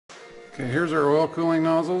Okay, here's our oil cooling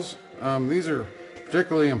nozzles. These are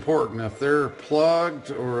particularly important. If they're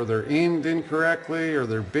plugged or they're aimed incorrectly or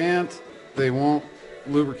they're bent, they won't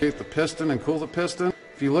lubricate the piston and cool the piston.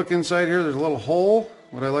 If you look inside here, there's a little hole.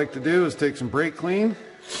 What I like to do is take some brake clean,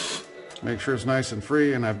 make sure it's nice and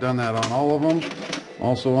free, and I've done that on all of them.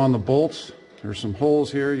 Also on the bolts, there's some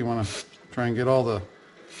holes here. You want to try and get all the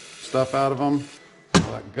stuff out of them,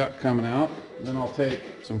 all that gut coming out. Then I'll take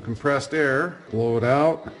some compressed air, blow it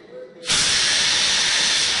out.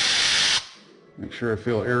 Make sure I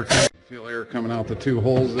feel air coming out the two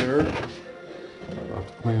holes there. I'll have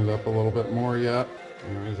to clean it up a little bit more yet.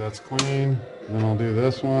 Anyways, that's clean. Then I'll do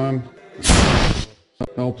this one.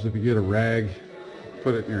 Helps if you get a rag,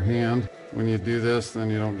 put it in your hand. When you do this, then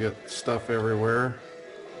you don't get stuff everywhere.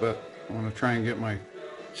 But I want to try and get my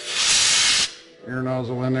air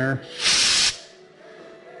nozzle in there.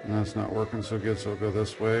 And that's not working so good, so I'll go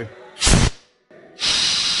this way.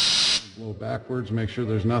 Blow backwards, make sure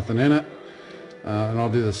there's nothing in it. And I'll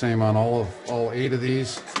do the same on all 8 of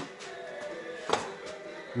these.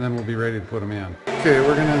 And then we'll be ready to put them in. Okay,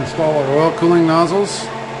 we're going to install our oil cooling nozzles.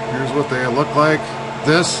 Here's what they look like.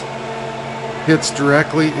 This hits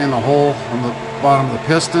directly in the hole on the bottom of the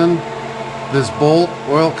piston. This bolt,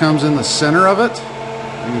 oil comes in the center of it.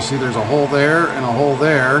 And you see there's a hole there and a hole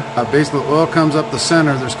there. Basically, oil comes up the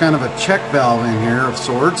center. There's kind of a check valve in here of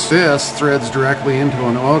sorts. This threads directly into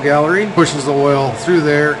an oil gallery, pushes the oil through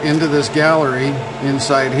there into this gallery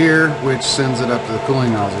inside here, which sends it up to the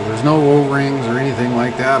cooling nozzle. There's no O-rings or anything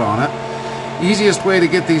like that on it. Easiest way to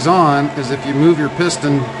get these on is if you move your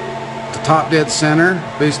piston to top dead center.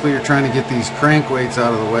 Basically, you're trying to get these crank weights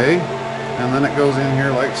out of the way. And then it goes in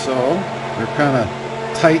here like so. They're kind of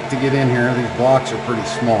tight to get in here. These blocks are pretty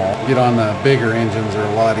small. Get on the bigger engines are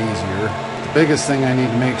a lot easier. The biggest thing I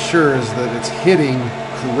need to make sure is that it's hitting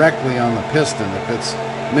correctly on the piston. If it's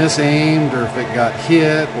misaimed or if it got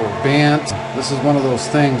hit or bent, this is one of those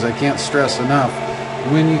things I can't stress enough.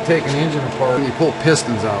 When you take an engine apart and you pull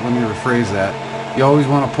pistons out, let me rephrase that, you always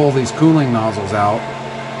want to pull these cooling nozzles out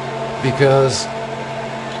because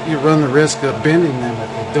you run the risk of bending them if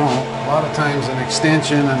you don't. A lot of times an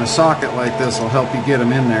extension and a socket like this will help you get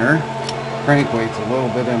them in there. Crank weight's a little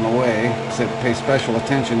bit in the way, so pay special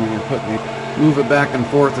attention when you're putting it. Move it back and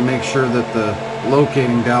forth to make sure that the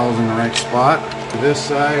locating dowel is in the right spot. To this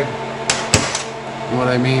side, what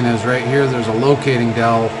I mean is right here there's a locating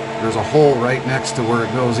dowel. There's a hole right next to where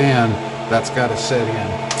it goes in. That's got to set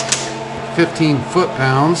in. 15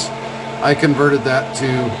 foot-pounds. I converted that to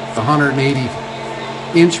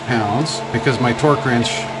 180 inch-pounds because my torque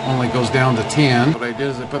wrench only goes down to 10. What I did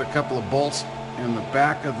is I put a couple of bolts in the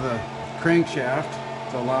back of the crankshaft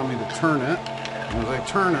to allow me to turn it. And as I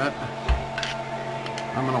turn it,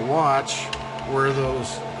 I'm going to watch where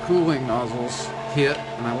those cooling nozzles hit,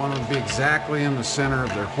 and I want them to be exactly in the center of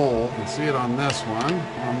their hole. You can see it on this one.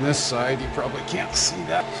 On this side, you probably can't see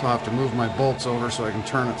that. So I'll have to move my bolts over so I can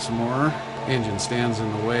turn it some more. Engine stands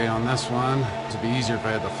in the way on this one. It would be easier if I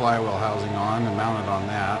had the flywheel housing on and mounted on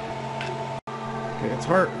that. Okay,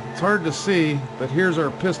 it's hard to see, but here's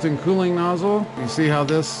our piston cooling nozzle. You see how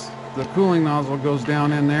the cooling nozzle goes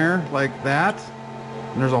down in there like that?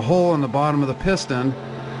 And there's a hole in the bottom of the piston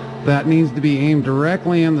that needs to be aimed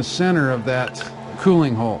directly in the center of that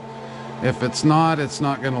cooling hole. If it's not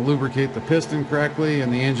going to lubricate the piston correctly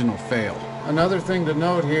and the engine will fail. Another thing to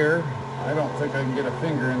note here, I don't think I can get a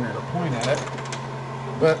finger in there to point at it,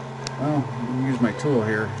 but well, I'll use my tool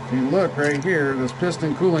here. If you look right here, this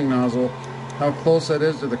piston cooling nozzle, how close that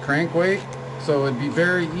is to the crank weight, so it'd be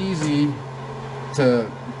very easy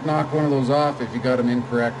to knock one of those off if you got them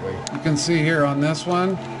incorrectly. You can see here on this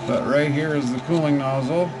one, but right here is the cooling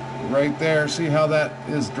nozzle. Right there, see how that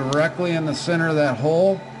is directly in the center of that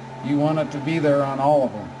hole? You want it to be there on all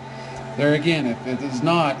of them. There again, if it is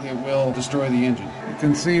not, it will destroy the engine. You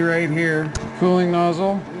can see right here, the cooling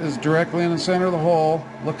nozzle is directly in the center of the hole.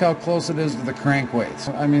 Look how close it is to the crank weights.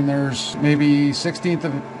 I mean, there's maybe 1/16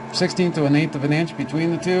 to 1/8 of an inch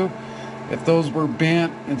between the two. If those were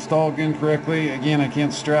bent, installed incorrectly, again, I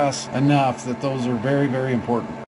can't stress enough that those are very, very important.